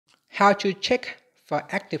how to check for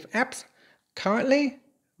active apps currently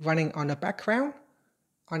running on the background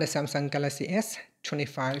on the Samsung Galaxy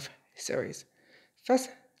S25 series. First,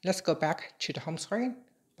 let's go back to the home screen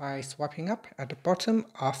by swiping up at the bottom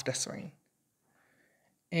of the screen.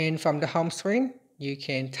 And from the home screen, you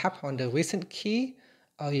can tap on the recent key,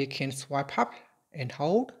 or you can swipe up and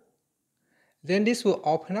hold. Then this will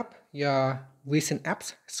open up your recent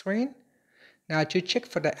apps screen. Now to check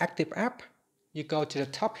for the active app, you go to the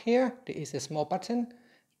top here, there is a small button,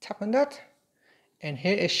 tap on that, and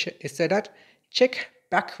here it said that check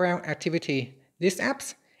background activity. These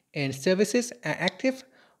apps and services are active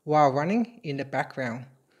while running in the background.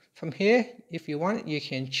 From here, if you want, you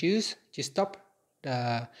can choose to stop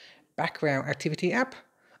the background activity app,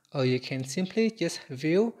 or you can simply just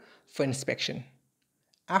view for inspection.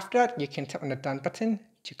 After that, you can tap on the done button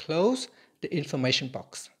to close the information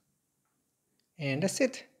box. And that's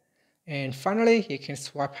it. And finally, you can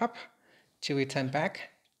swipe up to return back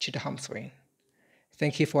to the home screen.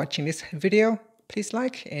 Thank you for watching this video. Please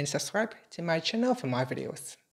like and subscribe to my channel for more videos.